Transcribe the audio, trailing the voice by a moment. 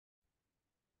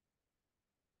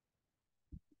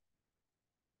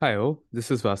Hi, all.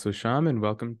 This is Vasu Sham, and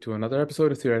welcome to another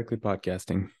episode of Theoretically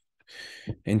Podcasting.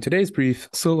 In today's brief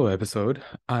solo episode,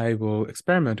 I will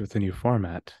experiment with a new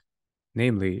format.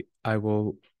 Namely, I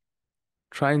will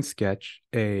try and sketch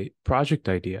a project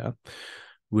idea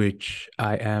which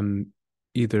I am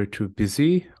either too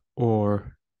busy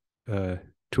or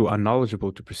too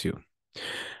unknowledgeable to pursue.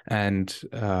 And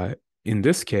in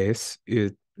this case,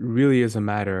 it really is a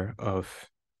matter of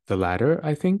the latter,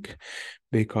 I think,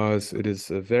 because it is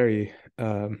a very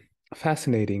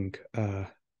fascinating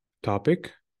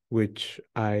topic, which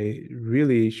I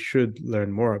really should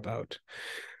learn more about.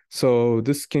 So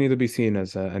this can either be seen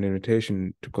as an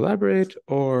invitation to collaborate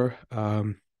or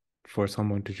for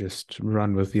someone to just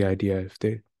run with the idea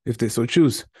if they so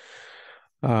choose.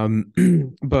 Um,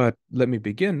 but let me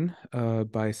begin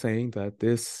by saying that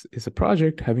this is a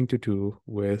project having to do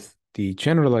with the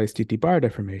generalized TTbar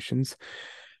deformations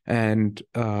and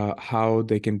how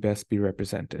they can best be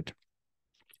represented.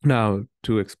 Now,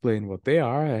 to explain what they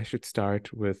are, I should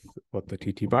start with what the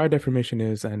TTbar deformation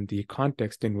is and the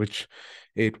context in which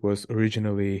it was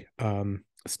originally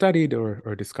studied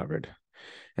or discovered.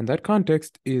 And that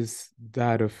context is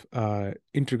that of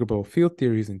integrable field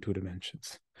theories in two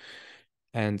dimensions.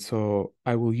 And so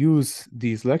I will use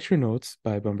these lecture notes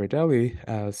by Bombardelli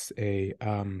as a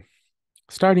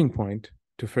starting point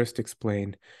to first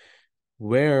explain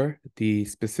where the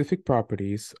specific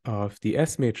properties of the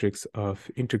S matrix of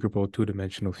integrable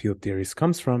two-dimensional field theories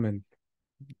comes from. And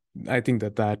I think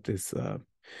that that is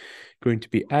going to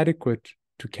be adequate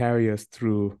to carry us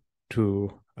through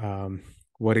to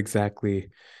what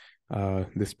exactly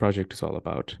this project is all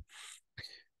about.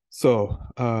 So,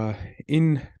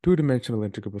 in two-dimensional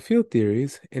integrable field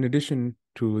theories, in addition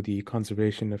to the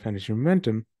conservation of energy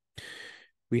momentum,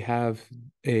 we have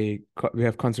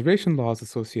conservation laws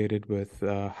associated with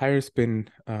higher spin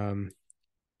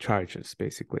charges,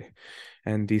 basically,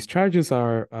 and these charges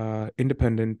are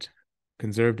independent,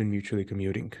 conserved, and mutually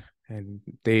commuting, and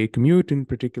they commute in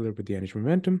particular with the energy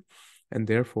momentum, and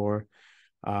therefore,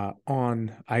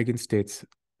 on eigenstates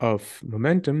of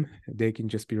momentum, they can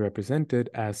just be represented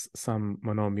as some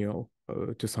monomial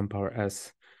to some power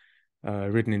s,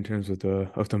 written in terms of the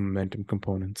momentum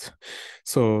components.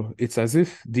 So it's as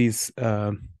if these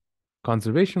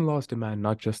conservation laws demand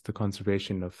not just the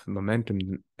conservation of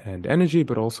momentum and energy,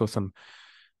 but also some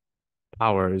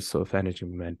powers of energy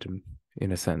momentum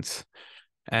in a sense.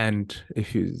 And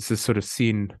this is sort of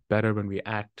seen better when we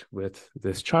act with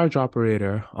this charge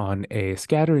operator on a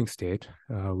scattering state,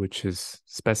 which is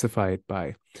specified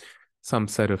by some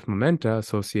set of momenta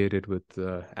associated with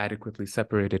adequately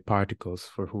separated particles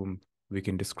for whom we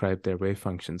can describe their wave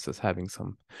functions as having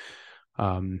some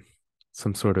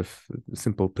sort of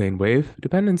simple plane wave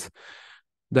dependence.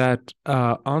 That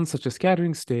on such a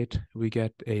scattering state, we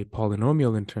get a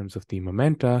polynomial in terms of the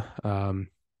momenta,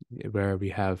 where we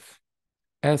have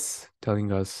S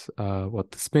telling us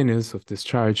what the spin is of this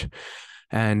charge,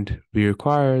 and we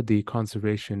require the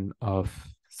conservation of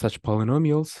such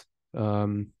polynomials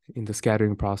in the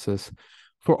scattering process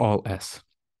for all S.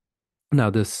 Now,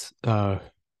 this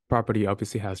property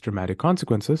obviously has dramatic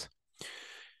consequences.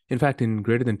 In fact, in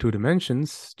greater than two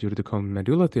dimensions, due to the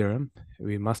Cohen-Medulla theorem,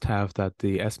 we must have that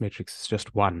the S matrix is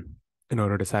just one in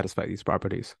order to satisfy these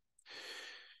properties.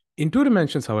 In two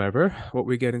dimensions, however, what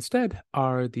we get instead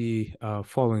are the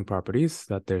following properties: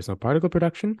 that there's no particle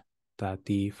production, that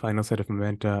the final set of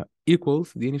momenta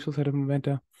equals the initial set of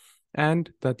momenta, and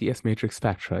that the S matrix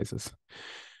factorizes.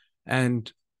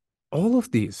 And all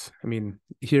of these, I mean,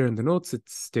 here in the notes, it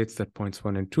states that points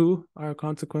 1 and 2 are a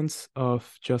consequence of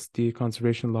just the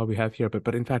conservation law we have here,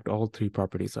 but in fact, all three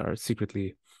properties are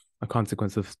secretly a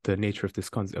consequence of the nature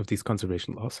of these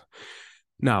conservation laws.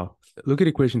 Now, look at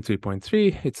equation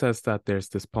 3.3. It says that there's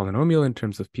this polynomial in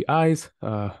terms of pi's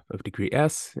of degree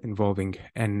s involving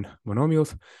n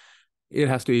monomials. It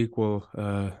has to equal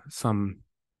some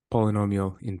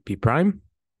polynomial in p prime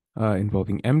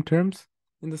involving m terms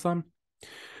in the sum.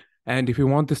 And if we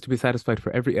want this to be satisfied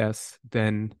for every s,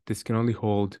 then this can only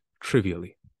hold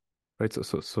trivially, right?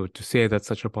 So to say that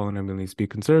such a polynomial needs to be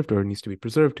conserved or needs to be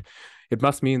preserved, it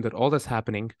must mean that all that's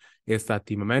happening is that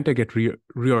the momenta get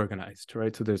reorganized,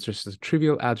 right? So there's just a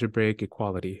trivial algebraic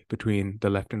equality between the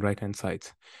left and right-hand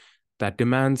sides that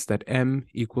demands that m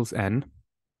equals n,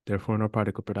 therefore no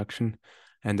particle production,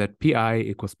 and that pi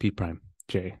equals p prime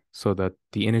j, so that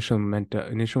the initial momenta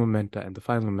and the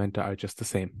final momenta are just the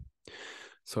same.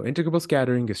 So integrable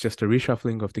scattering is just a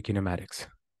reshuffling of the kinematics,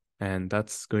 and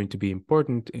that's going to be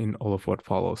important in all of what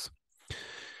follows.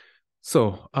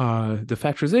 So the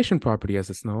factorization property,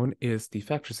 as it's known, is the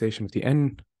factorization of the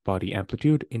n-body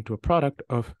amplitude into a product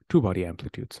of two-body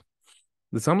amplitudes.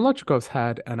 The Zamolodchikovs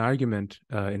had an argument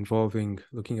involving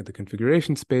looking at the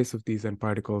configuration space of these n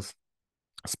particles,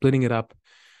 splitting it up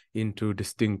into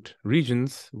distinct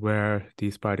regions where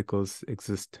these particles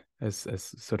exist as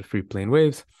sort of free plane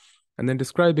waves, and then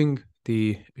describing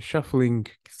the shuffling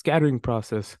scattering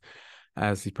process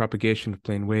as the propagation of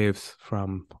plane waves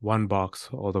from one box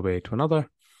all the way to another,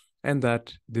 and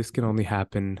that this can only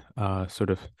happen sort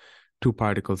of two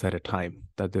particles at a time,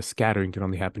 that the scattering can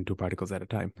only happen two particles at a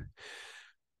time.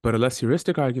 But a less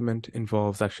heuristic argument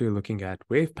involves actually looking at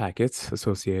wave packets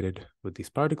associated with these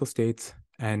particle states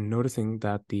and noticing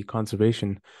that the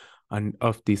conservation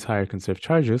of these higher conserved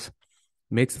charges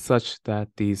makes it such that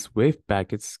these wave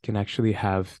packets can actually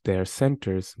have their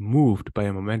centers moved by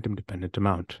a momentum-dependent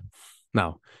amount.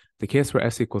 Now, the case where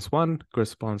S equals 1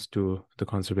 corresponds to the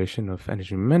conservation of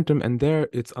energy momentum, and there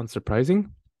it's unsurprising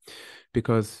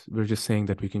because we're just saying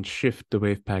that we can shift the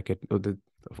wave packet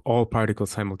of all particles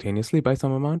simultaneously by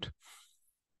some amount.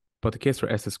 But the case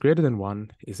where S is greater than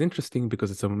 1 is interesting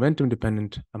because it's a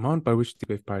momentum-dependent amount by which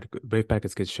the wave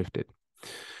packets get shifted.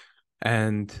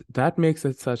 And that makes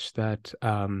it such that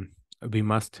we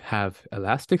must have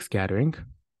elastic scattering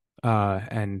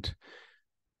and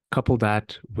couple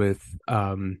that with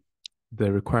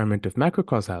the requirement of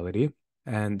macrocausality.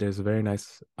 And there's a very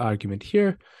nice argument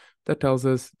here that tells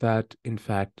us that, in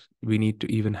fact, we need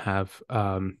to even have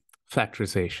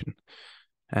factorization.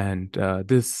 And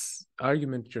this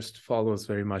argument just follows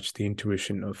very much the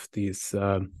intuition of these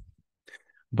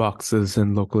boxes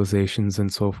and localizations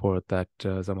and so forth that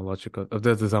the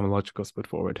Zamolodchikovs put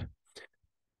forward.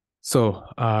 So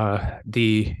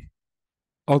the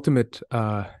ultimate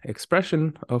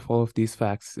expression of all of these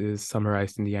facts is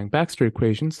summarized in the Yang-Baxter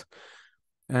equations,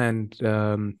 and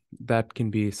that can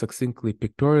be succinctly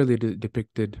pictorially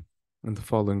depicted in the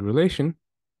following relation.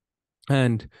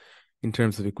 And in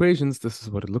terms of equations, this is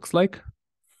what it looks like.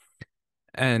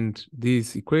 And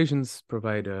these equations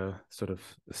provide a sort of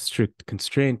strict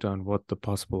constraint on what the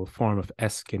possible form of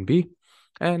S can be,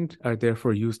 and are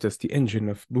therefore used as the engine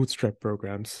of bootstrap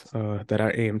programs that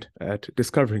are aimed at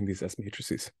discovering these S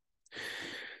matrices.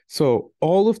 So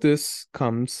all of this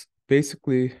comes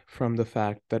basically from the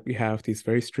fact that we have these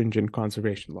very stringent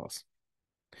conservation laws.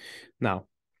 Now,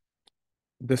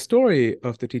 the story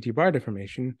of the TTbar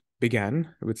deformation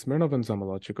began with Smirnov and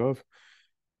Zamolodchikov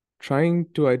trying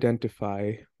to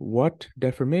identify what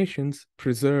deformations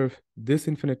preserve this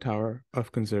infinite tower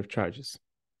of conserved charges.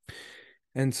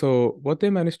 And so what they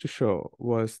managed to show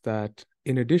was that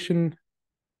in addition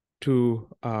to,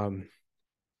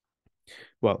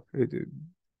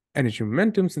 energy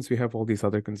momentum, since we have all these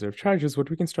other conserved charges, what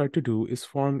we can start to do is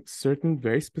form certain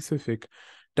very specific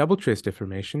double trace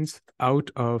deformations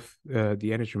out of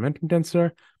the energy momentum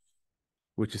tensor,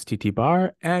 which is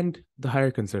TTbar, and the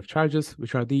higher conserved charges,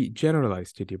 which are the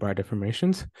generalized TTbar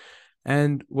deformations.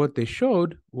 And what they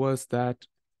showed was that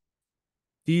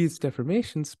these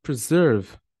deformations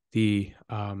preserve the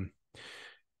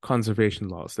conservation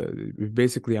laws.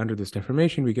 Basically, under this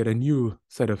deformation, we get a new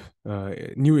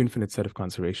infinite set of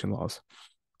conservation laws.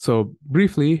 So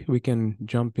briefly, we can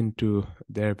jump into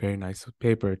their very nice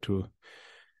paper to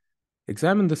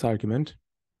examine this argument.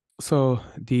 So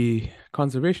the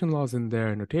conservation laws in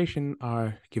their notation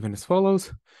are given as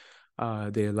follows.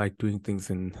 They like doing things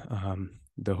in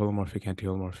the holomorphic,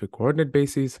 anti-holomorphic coordinate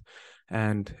bases,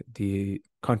 and the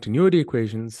continuity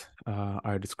equations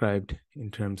are described in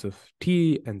terms of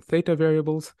t and theta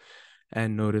variables,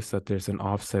 and notice that there's an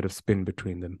offset of spin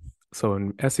between them. So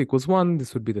in S equals 1,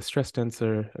 this would be the stress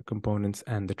tensor components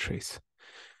and the trace.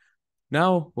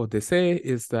 Now, what they say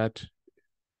is that,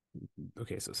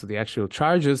 okay, so the actual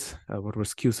charges, what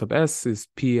was Q sub S is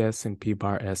PS and P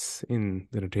bar S in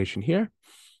the notation here.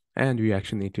 And we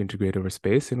actually need to integrate over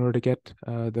space in order to get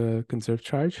the conserved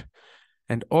charge.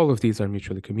 And all of these are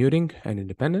mutually commuting and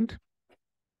independent.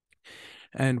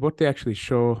 And what they actually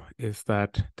show is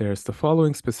that there's the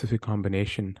following specific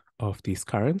combination of these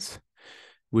currents,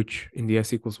 which in the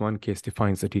S equals 1 case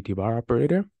defines the TT-bar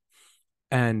operator.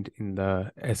 And in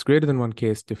the S greater than 1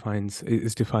 case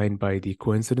is defined by the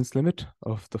coincidence limit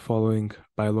of the following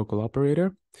bilocal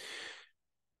operator.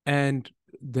 And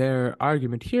their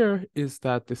argument here is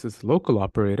that this is a local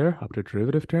operator up to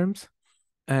derivative terms.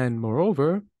 And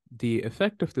moreover, the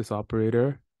effect of this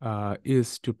operator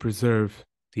is to preserve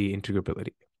the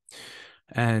integrability.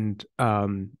 And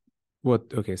so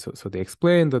they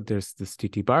explain that there's this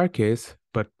TT-bar case,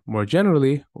 but more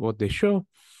generally, what they show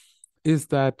is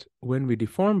that when we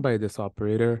deform by this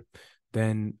operator,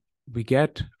 then we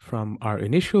get from our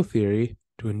initial theory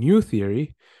to a new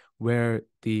theory where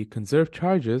the conserved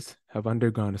charges have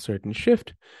undergone a certain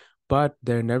shift, but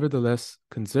they're nevertheless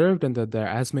conserved and that there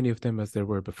are as many of them as there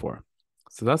were before.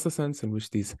 So that's the sense in which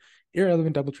these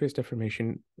irrelevant double trace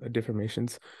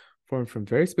deformations form from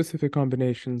very specific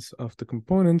combinations of the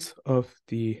components of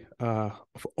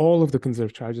all of the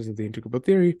conserved charges of the integrable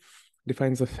theory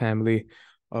defines a family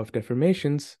of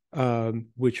deformations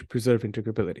which preserve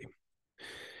integrability.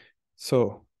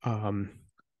 So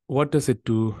what does it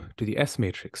do to the S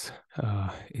matrix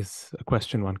is a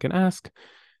question one can ask.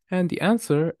 And the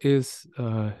answer is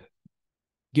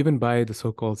given by the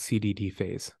so-called CDD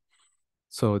phase.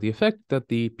 So the effect that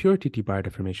the pure TTbar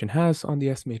deformation has on the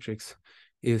S matrix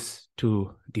is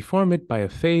to deform it by a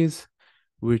phase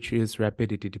which is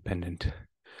rapidity dependent.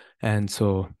 And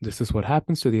so this is what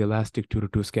happens to the elastic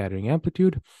 2-to-2 scattering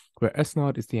amplitude, where S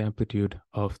naught is the amplitude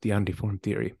of the undeformed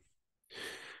theory.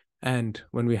 And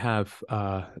when we have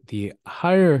the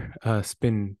higher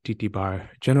spin TTbar,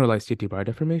 generalized TTbar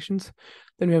deformations,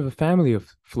 then we have a family of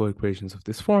flow equations of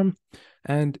this form.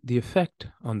 And the effect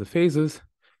on the phases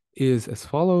is as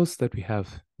follows, that we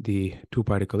have the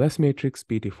two-particle S matrix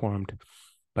be deformed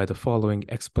by the following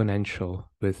exponential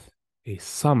with a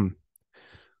sum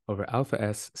over alpha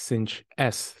S sinh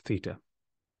S theta.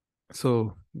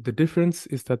 So the difference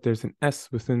is that there's an S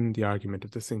within the argument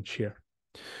of the sinh here.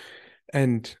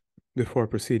 And before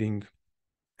proceeding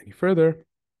any further,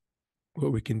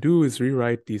 what we can do is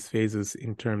rewrite these phases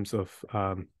in terms of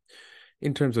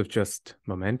just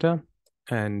momenta,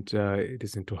 and it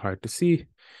isn't too hard to see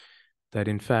that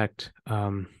in fact,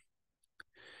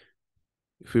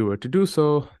 if we were to do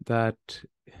so, that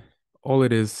all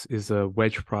it is a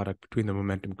wedge product between the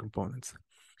momentum components.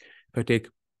 If I take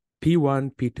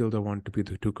P1, P tilde 1 to be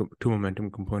the two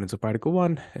momentum components of particle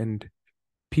 1, and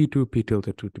P2, P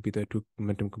tilde 2 to be the two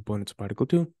momentum components of particle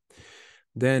 2,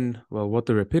 then, well, what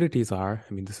the rapidities are,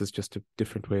 I mean, this is just a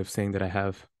different way of saying that I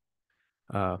have,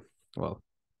 well,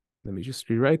 let me just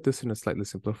rewrite this in a slightly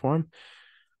simpler form.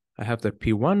 I have that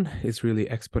P1 is really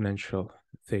exponential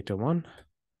theta 1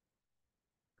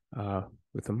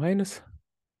 with a minus.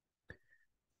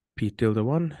 P tilde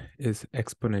 1 is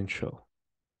exponential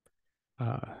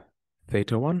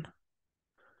theta 1.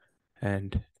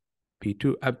 And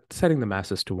P2, I'm setting the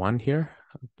masses to 1 here.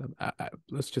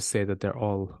 Let's just say that they're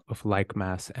all of like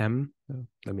mass m.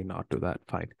 Let me not do that,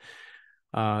 fine.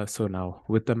 So now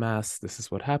with the mass, this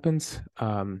is what happens.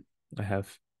 I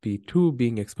have P2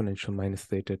 being exponential minus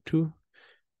theta 2,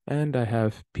 and I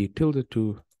have P tilde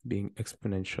 2 being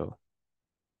exponential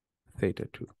theta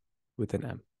 2 with an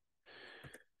m.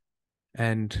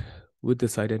 And with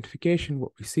this identification,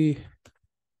 what we see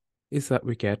is that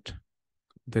we get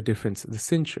the difference, the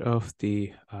sinh of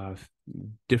the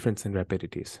difference in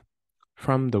rapidities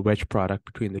from the wedge product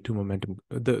between the two momentum,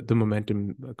 the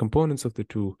momentum components of the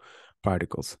two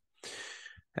particles.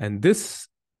 And this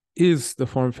is the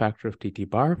form factor of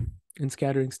TTbar in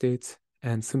scattering states.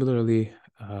 And similarly,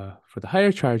 for the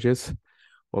higher charges,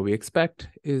 what we expect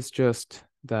is just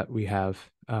that we have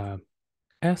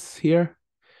S here,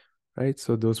 right?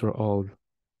 So those are all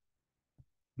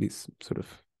these sort of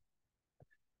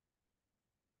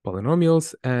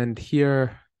polynomials. And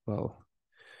here, well,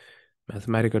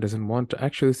 Mathematica doesn't want to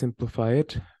actually simplify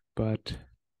it, but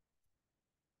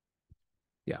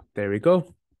yeah, there we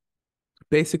go.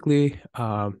 Basically,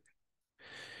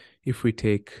 if we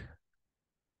take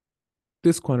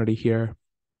this quantity here,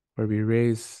 where we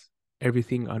raise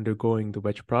everything undergoing the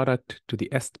wedge product to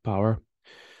the S power,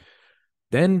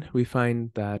 then we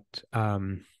find that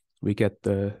we get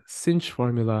the sinh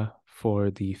formula for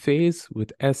the phase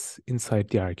with S inside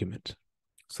the argument.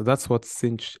 So that's what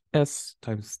sinh S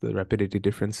times the rapidity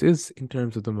difference is in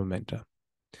terms of the momenta.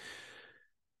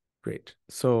 Great.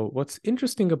 So what's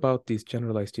interesting about these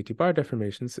generalized TTbar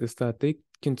deformations is that they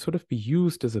can sort of be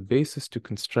used as a basis to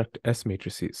construct S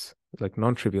matrices, like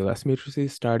non-trivial S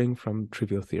matrices starting from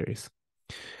trivial theories.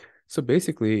 So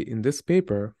basically, in this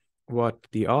paper, what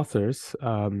the authors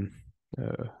who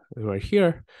are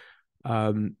here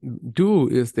do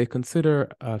is they consider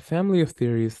a family of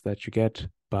theories that you get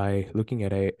by looking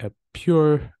at a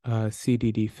pure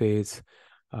CDD phase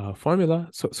formula.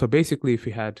 So basically, if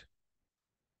we had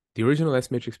the original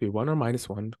S matrix be 1 or minus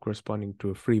 1, corresponding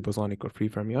to a free bosonic or free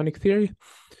fermionic theory,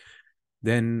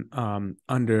 then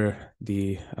under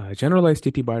the generalized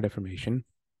TTbar deformation,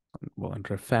 well,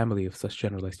 under a family of such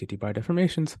generalized TTbar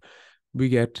deformations, we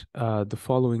get the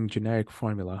following generic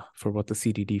formula for what the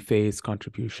CDD phase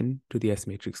contribution to the S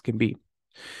matrix can be.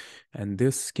 And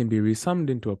this can be resummed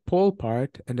into a pole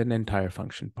part and an entire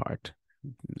function part.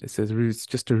 This is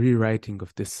just a rewriting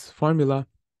of this formula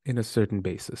in a certain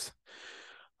basis.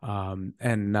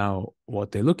 And now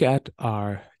what they look at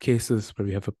are cases where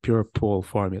we have a pure pole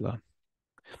formula.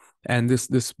 And this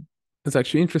is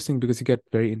actually interesting because you get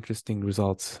very interesting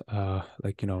results.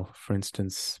 Like, for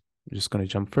instance, I'm just going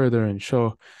to jump further and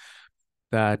show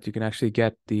that you can actually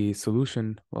get the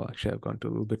solution. Well, actually, I've gone to a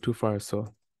little bit too far.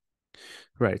 So,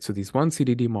 right. So these 1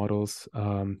 CDD models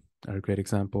are a great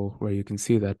example where you can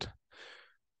see that,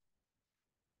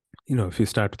 if you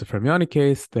start with the fermionic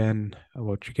case, then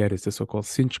what you get is the so-called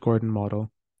Cinch-Gordon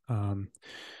model. Um,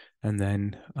 and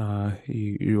then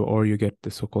you get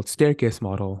the so-called staircase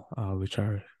model, which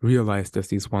are realized as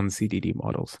these 1 CDD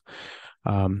models,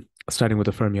 starting with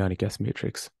the fermionic S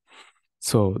matrix.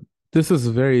 So this is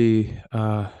a very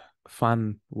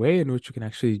fun way in which you can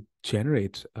actually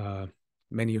generate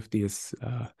many of these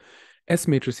S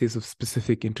matrices of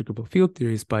specific integrable field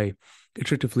theories by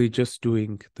iteratively just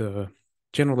doing the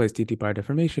generalized TTbar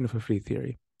deformation of a free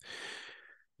theory.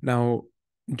 Now,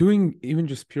 doing even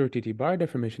just pure TTbar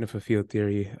deformation of a field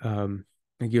theory,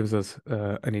 it gives us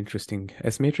an interesting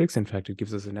S matrix. In fact, it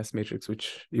gives us an S matrix,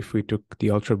 which if we took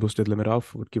the ultra boosted limit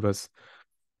off, would give us,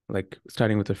 like,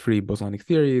 starting with a free bosonic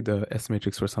theory, the S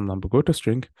matrix for some number Goto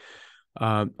string,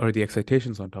 or the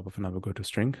excitations on top of a number Goto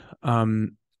string.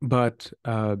 But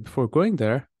before going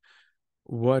there,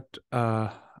 what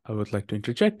I would like to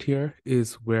interject here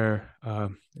is where I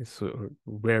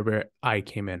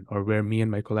came in, or where me and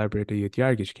my collaborator Yet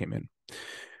Yargic came in.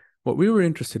 What we were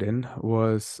interested in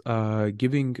was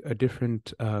giving a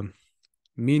different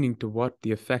meaning to what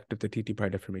the effect of the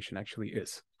TT-bar deformation actually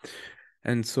is.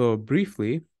 And so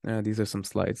briefly, these are some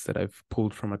slides that I've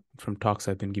pulled from talks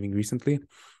I've been giving recently,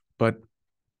 but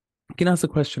you can ask the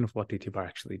question of what TT-bar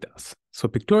actually does. So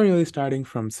pictorially, starting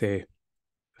from, say,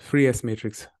 free S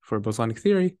matrix for bosonic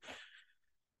theory,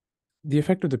 the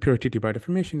effect of the pure TT-bar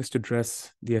deformation is to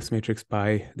dress the S matrix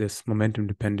by this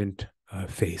momentum-dependent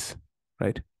phase,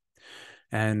 right?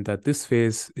 And that this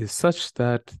phase is such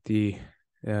that the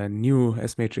new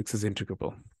S matrix is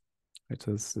integrable. Right?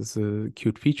 So this is a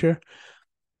cute feature.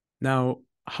 Now,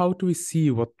 how do we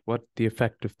see what the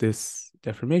effect of this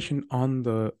deformation on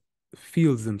the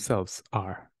fields themselves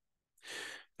are?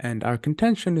 And our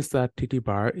contention is that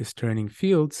TT-bar is turning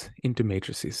fields into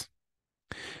matrices.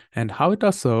 And how it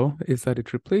does so is that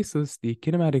it replaces the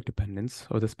kinematic dependence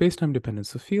or the spacetime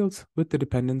dependence of fields with the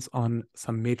dependence on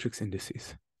some matrix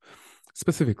indices.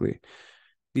 Specifically,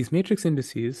 these matrix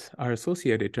indices are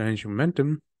associated to energy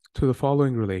momentum to the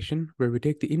following relation, where we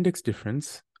take the index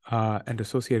difference and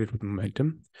associate it with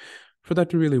momentum. For that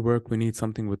to really work, we need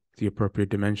something with the appropriate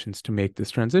dimensions to make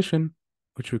this transition,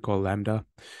 which we call lambda.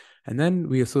 And then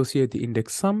we associate the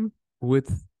index sum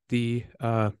with the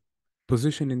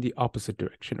position in the opposite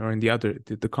direction, or in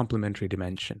the complementary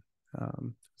dimension.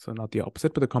 So not the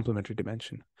opposite, but the complementary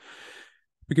dimension.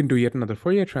 We can do yet another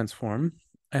Fourier transform,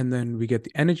 and then we get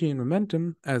the energy and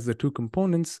momentum as the two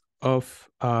components of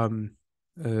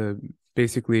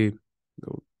basically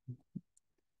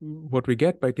what we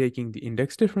get by taking the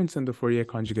index difference and the Fourier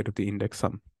conjugate of the index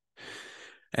sum.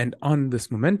 And on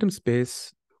this momentum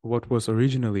space, what was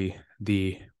originally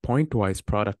the pointwise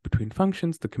product between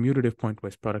functions, the commutative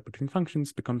pointwise product between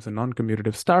functions, becomes a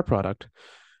non-commutative star product,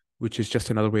 which is just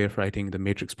another way of writing the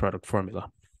matrix product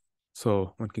formula.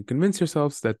 So one can convince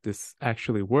yourselves that this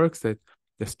actually works, that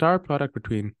the star product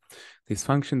between these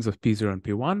functions of P0 and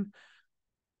P1,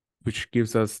 which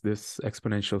gives us this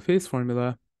exponential phase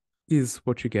formula, is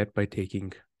what you get by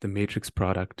taking the matrix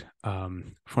product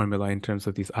formula in terms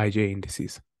of these IJ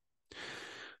indices.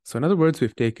 So in other words,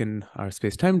 we've taken our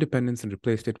space-time dependence and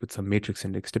replaced it with some matrix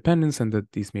index dependence, and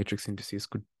that these matrix indices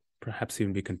could perhaps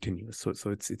even be continuous.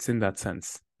 So it's in that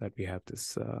sense that we have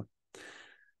this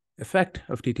effect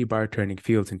of TT-bar turning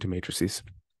fields into matrices.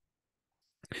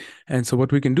 And so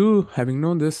what we can do, having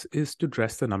known this, is to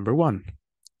dress the number 1.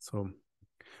 So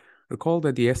recall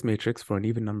that the S matrix for an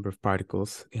even number of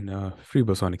particles in a free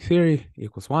bosonic theory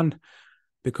equals 1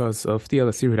 because of the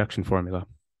LSE reduction formula.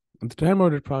 The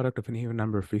time-ordered product of an even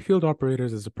number of free field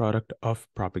operators is a product of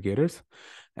propagators,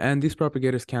 and these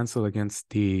propagators cancel against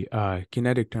the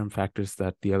kinetic term factors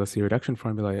that the LSE reduction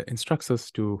formula instructs us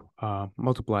to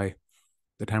multiply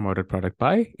the time-ordered product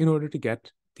by in order to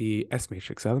get the S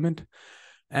matrix element.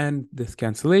 And this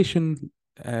cancellation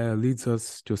leads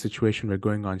us to a situation where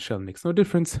going on shell makes no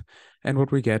difference, and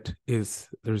what we get is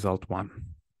the result 1.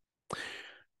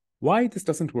 Why this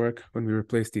doesn't work when we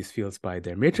replace these fields by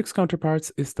their matrix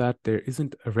counterparts is that there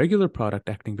isn't a regular product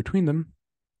acting between them,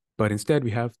 but instead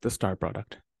we have the star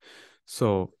product.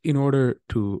 So in order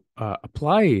to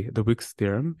apply the Wick's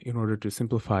theorem, in order to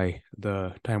simplify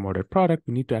the time-ordered product,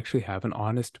 we need to actually have an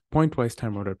honest pointwise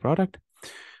time-ordered product,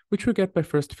 which we get by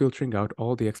first filtering out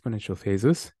all the exponential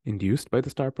phases induced by the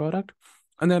star product,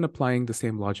 and then applying the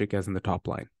same logic as in the top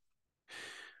line.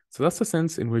 So that's the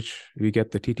sense in which we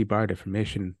get the TT-bar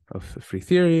deformation of free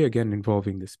theory, again,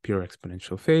 involving this pure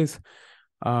exponential phase,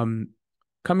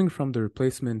 coming from the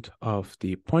replacement of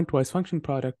the pointwise function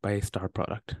product by a star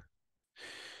product.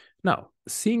 Now,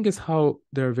 seeing as how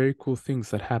there are very cool things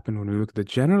that happen when we look at the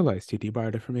generalized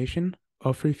TT-bar deformation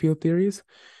of free field theories,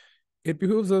 it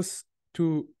behooves us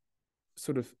to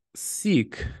sort of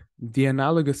seek the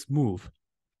analogous move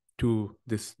to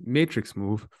this matrix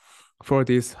move for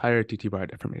these higher TT-bar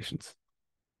deformations.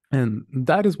 And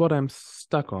that is what I'm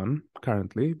stuck on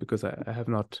currently because I have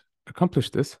not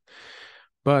accomplished this,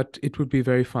 but it would be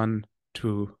very fun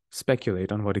to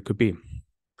speculate on what it could be.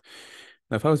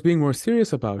 Now, if I was being more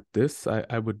serious about this,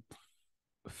 I would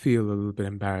feel a little bit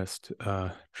embarrassed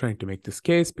trying to make this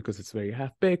case because it's very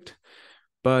half-baked,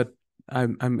 but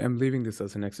I'm leaving this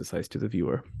as an exercise to the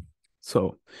viewer.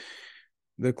 So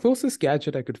the closest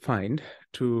gadget I could find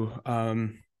to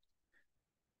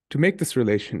make this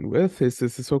relation with is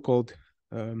this so-called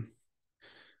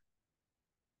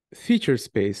feature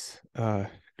space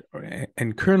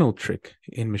and kernel trick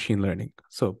in machine learning.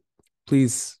 So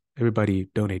please, everybody,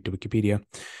 donate to Wikipedia.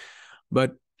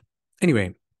 But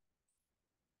anyway,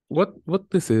 what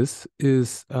this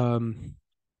is a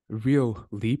real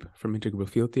leap from integrable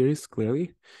field theories,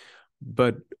 clearly.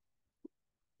 But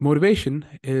motivation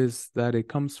is that it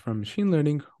comes from machine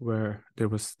learning, where there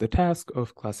was the task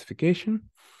of classification,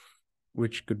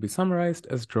 which could be summarized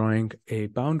as drawing a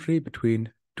boundary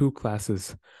between two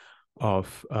classes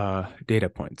of data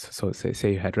points. So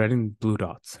say you had red and blue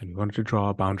dots, and you wanted to draw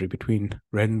a boundary between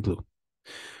red and blue.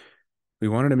 We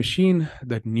wanted a machine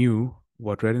that knew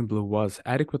what red and blue was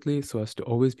adequately so as to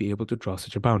always be able to draw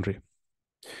such a boundary.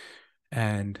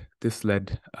 And this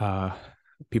led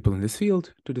people in this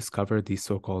field to discover these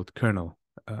so-called kernel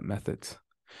methods.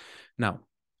 Now,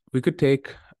 we could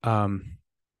take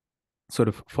sort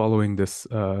of following this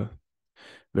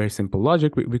very simple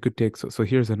logic, we could take, so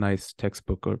here's a nice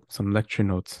textbook or some lecture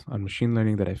notes on machine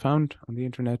learning that I found on the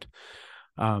internet.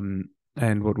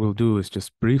 And what we'll do is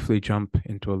just briefly jump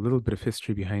into a little bit of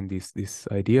history behind these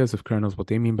ideas of kernels, what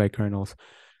they mean by kernels,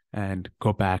 and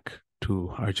go back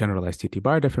to our generalized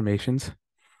TT-bar deformations.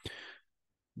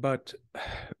 But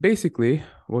basically,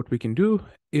 what we can do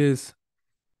is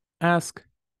ask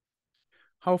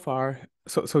how far,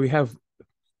 so we have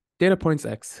data points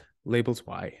X, labels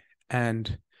Y,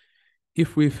 and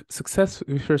if we're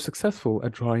successful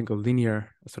at drawing a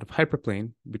linear sort of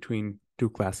hyperplane between two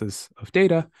classes of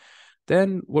data,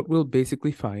 then what we'll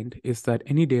basically find is that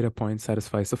any data point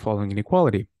satisfies the following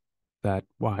inequality, that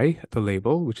Y, the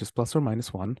label, which is plus or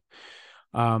minus 1,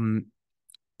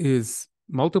 is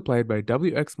multiplied by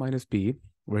Wx minus B,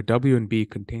 where W and B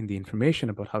contain the information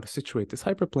about how to situate this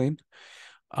hyperplane,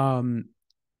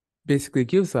 basically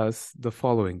gives us the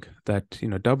following, that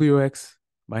Wx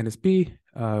minus B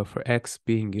for X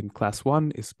being in class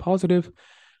 1 is positive,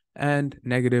 and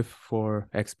negative for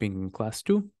X being in class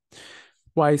 2.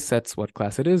 Y sets what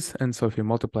class it is, and so if you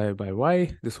multiply it by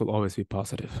Y, this will always be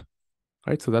positive.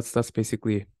 Right? So that's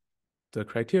basically the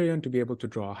criterion to be able to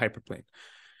draw a hyperplane.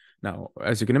 Now,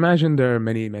 as you can imagine, there are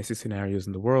many messy scenarios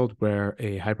in the world where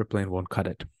a hyperplane won't cut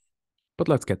it. But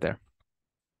let's get there.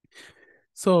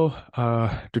 So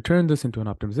to turn this into an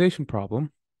optimization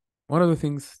problem, one of the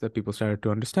things that people started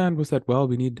to understand was that, well,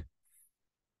 we need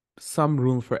some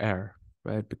room for error,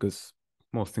 right? Because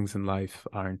most things in life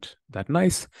aren't that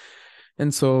nice.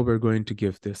 And so we're going to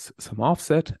give this some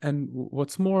offset. And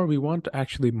what's more, we want to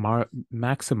actually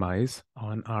maximize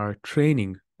on our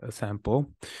training sample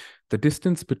the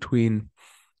distance between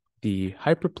the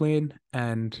hyperplane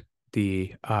and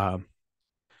the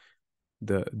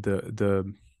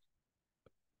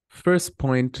first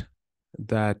point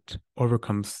that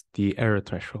overcomes the error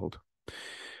threshold.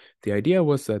 The idea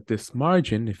was that this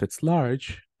margin, if it's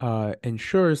large,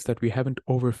 ensures that we haven't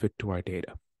overfit to our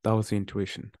data. That was the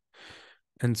intuition.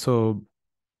 And so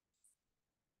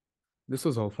this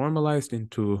was all formalized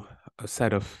into a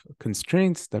set of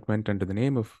constraints that went under the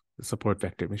name of the support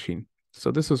vector machine. So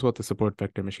this is what the support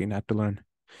vector machine had to learn.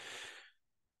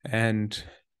 And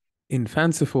in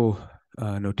fanciful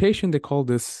notation, they call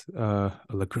this a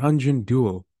Lagrangian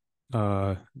dual,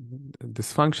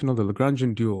 this function of the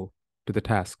Lagrangian dual to the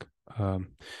task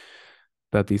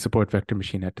that the support vector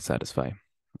machine had to satisfy,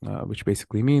 which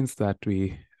basically means that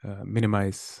we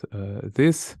minimize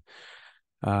this,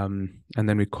 and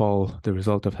then we call the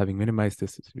result of having minimized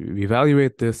this, we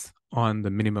evaluate this on the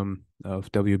minimum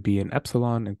of WB and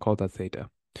epsilon and call that theta.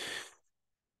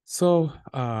 So,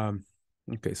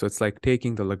 okay, so it's like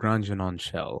taking the Lagrangian on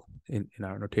shell in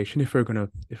our notation if we're gonna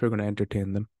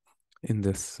entertain them in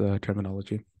this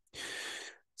terminology.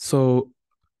 So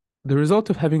The result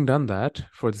of having done that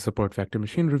for the support vector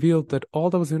machine revealed that all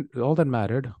that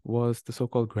mattered was the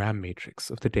so-called gram matrix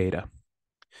of the data.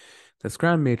 This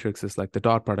gram matrix is like the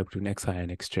dot product between xi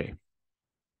and xj,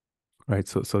 right?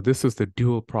 So this is the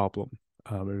dual problem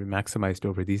where we maximized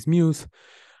over these mu's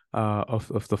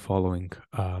of the following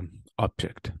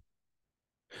object.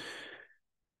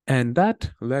 And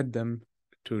that led them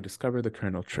to discover the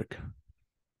kernel trick,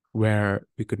 where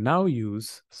we could now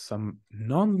use some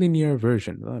nonlinear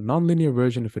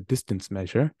version of a distance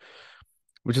measure,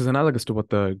 which is analogous to what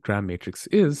the gram matrix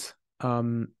is.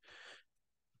 And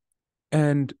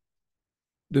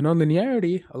the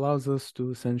nonlinearity allows us to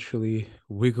essentially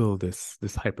wiggle this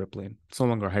hyperplane. It's no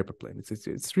longer a hyperplane.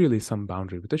 It's really some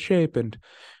boundary with the shape, and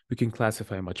we can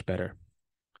classify much better.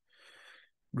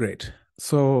 Great.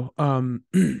 So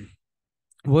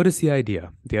what is the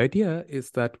idea? The idea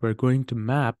is that we're going to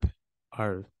map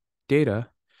our data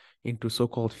into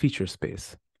so-called feature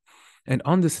space. And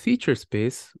on this feature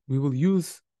space, we will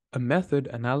use a method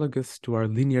analogous to our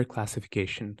linear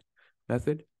classification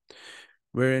method,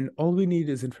 wherein all we need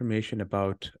is information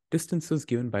about distances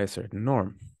given by a certain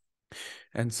norm.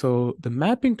 And so the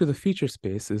mapping to the feature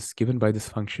space is given by this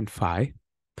function phi,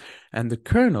 and the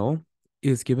kernel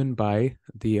is given by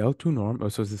the L2 norm,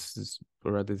 so this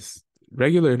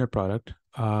regular inner product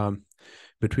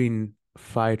between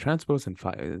phi transpose and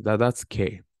phi. That's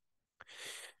K.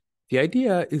 The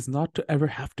idea is not to ever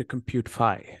have to compute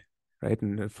phi, right,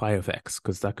 and phi of x,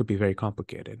 because that could be very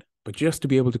complicated, but just to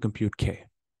be able to compute K,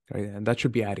 right, and that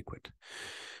should be adequate.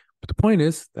 But the point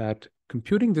is that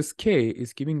computing this K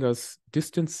is giving us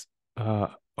distance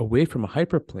away from a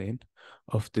hyperplane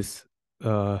of this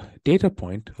data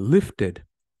point lifted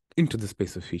into the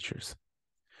space of features.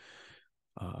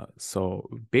 So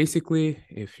basically,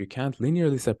 if you can't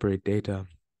linearly separate data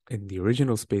in the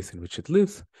original space in which it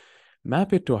lives,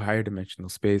 map it to a higher dimensional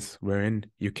space wherein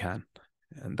you can.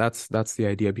 And that's the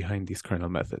idea behind these kernel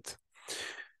methods.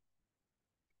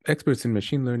 Experts in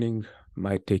machine learning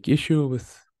might take issue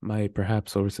with my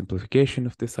perhaps oversimplification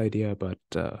of this idea, but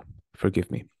forgive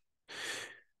me.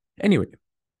 Anyway,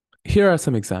 here are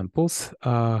some examples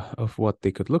of what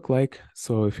they could look like.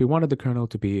 So if we wanted the kernel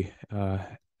to be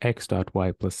x dot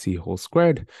y plus c whole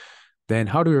squared, then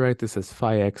how do we write this as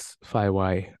phi x, phi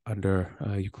y under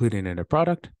Euclidean inner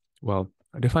product? Well,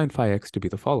 I define phi x to be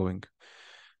the following,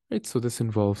 right? So this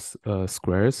involves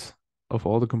squares of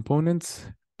all the components,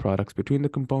 products between the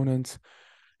components,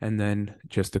 and then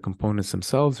just the components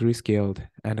themselves rescaled,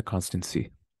 and a constant c.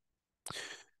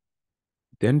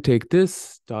 Then take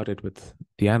this, dot it with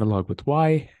the analog with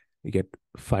y, you get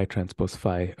phi transpose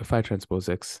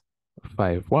x,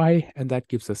 phi of y, and that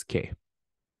gives us k.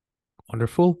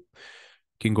 Wonderful.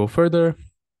 We can go further.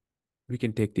 We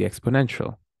can take the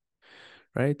exponential,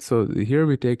 right? So here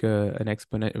we take an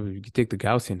exponent, we take the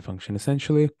Gaussian function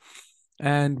essentially,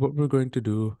 and what we're going to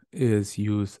do is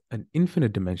use an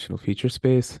infinite dimensional feature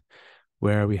space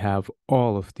where we have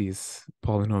all of these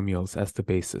polynomials as the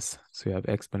basis. So you have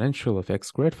exponential of x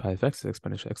squared, 5x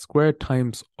exponential x squared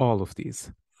times all of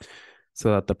these.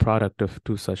 So that the product of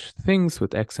two such things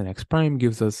with x and x prime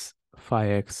gives us phi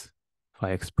x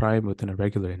prime within a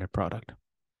regular inner product.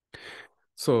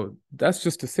 So that's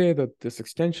just to say that this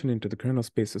extension into the kernel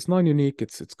space is non-unique,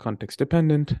 it's context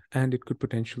dependent, and it could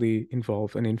potentially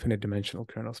involve an infinite dimensional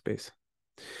kernel space.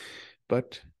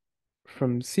 But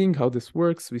from seeing how this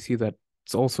works, we see that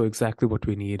it's also exactly what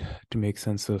we need to make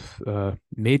sense of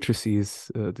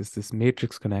matrices, this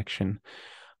matrix connection,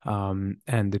 and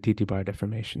the TTbar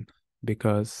deformation.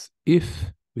 Because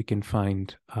if we can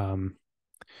find the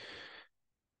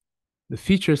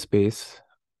feature space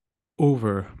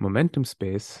over momentum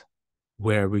space,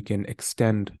 where we can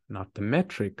extend not the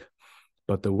metric,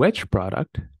 but the wedge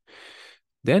product,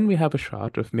 then we have a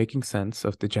shot of making sense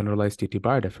of the generalized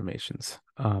TTbar deformations,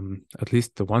 at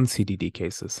least the one CDD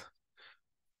cases.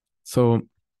 So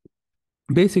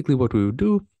basically what we would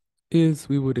do is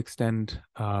we would extend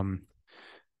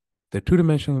the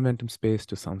two-dimensional momentum space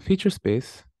to some feature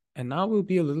space, and now we'll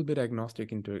be a little bit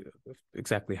agnostic into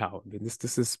exactly how. I mean,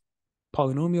 this is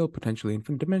polynomial, potentially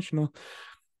infinite dimensional,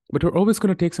 but we're always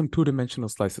going to take some two-dimensional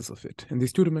slices of it. And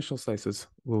these two-dimensional slices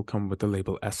will come with the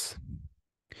label S.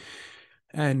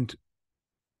 And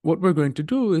what we're going to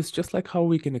do is just like how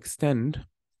we can extend,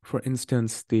 for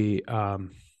instance, the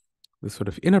sort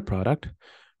of inner product,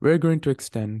 we're going to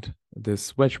extend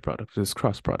this wedge product, this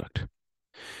cross product.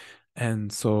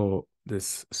 And so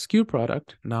this skew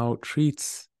product now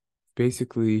treats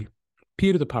basically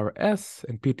p to the power s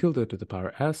and p tilde to the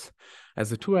power s as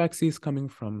the two axes coming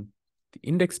from the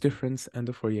index difference and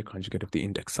the Fourier conjugate of the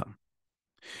index sum.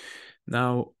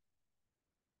 Now,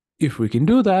 if we can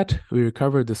do that, we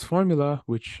recover this formula,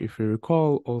 which, if you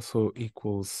recall, also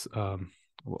equals, well,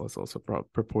 it's also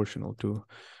proportional to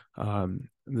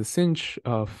the sinh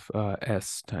of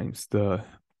S times the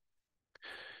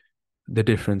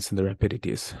difference in the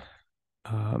rapidities.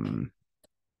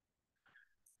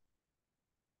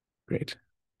 Great.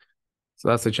 So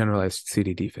that's the generalized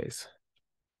CDD phase.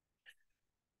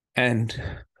 And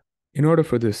in order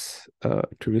for this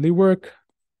to really work,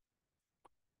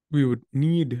 we would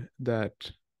need that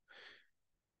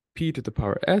p to the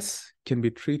power s can be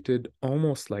treated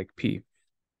almost like p.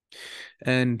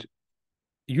 And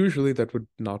usually that would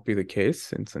not be the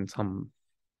case in some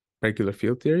regular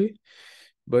field theory.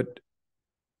 But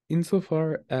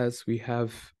insofar as we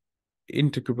have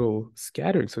integrable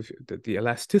scattering, so the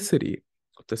elasticity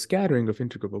of the scattering of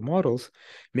integrable models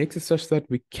makes it such that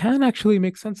we can actually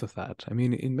make sense of that. I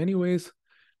mean, in many ways,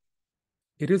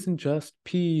 it isn't just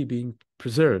P being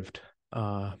preserved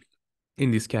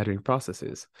in these scattering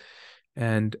processes.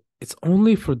 And it's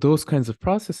only for those kinds of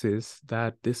processes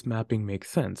that this mapping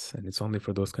makes sense. And it's only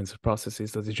for those kinds of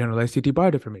processes that the generalized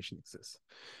TTbar deformation exists.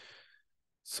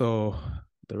 So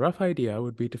the rough idea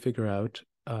would be to figure out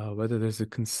whether there's a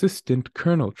consistent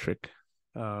kernel trick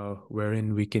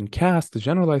wherein we can cast the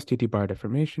generalized TTbar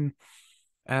deformation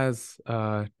as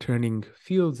turning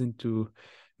fields into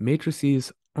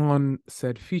matrices on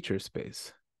said feature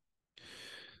space.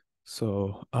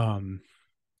 So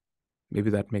maybe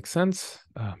that makes sense.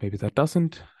 Maybe that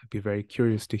doesn't. I'd be very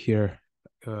curious to hear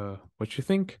what you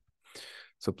think.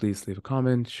 So please leave a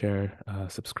comment, share,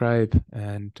 subscribe,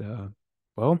 and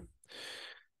well,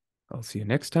 I'll see you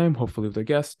next time, hopefully with a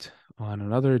guest, on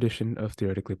another edition of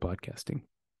Theoretically Podcasting.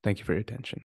 Thank you for your attention.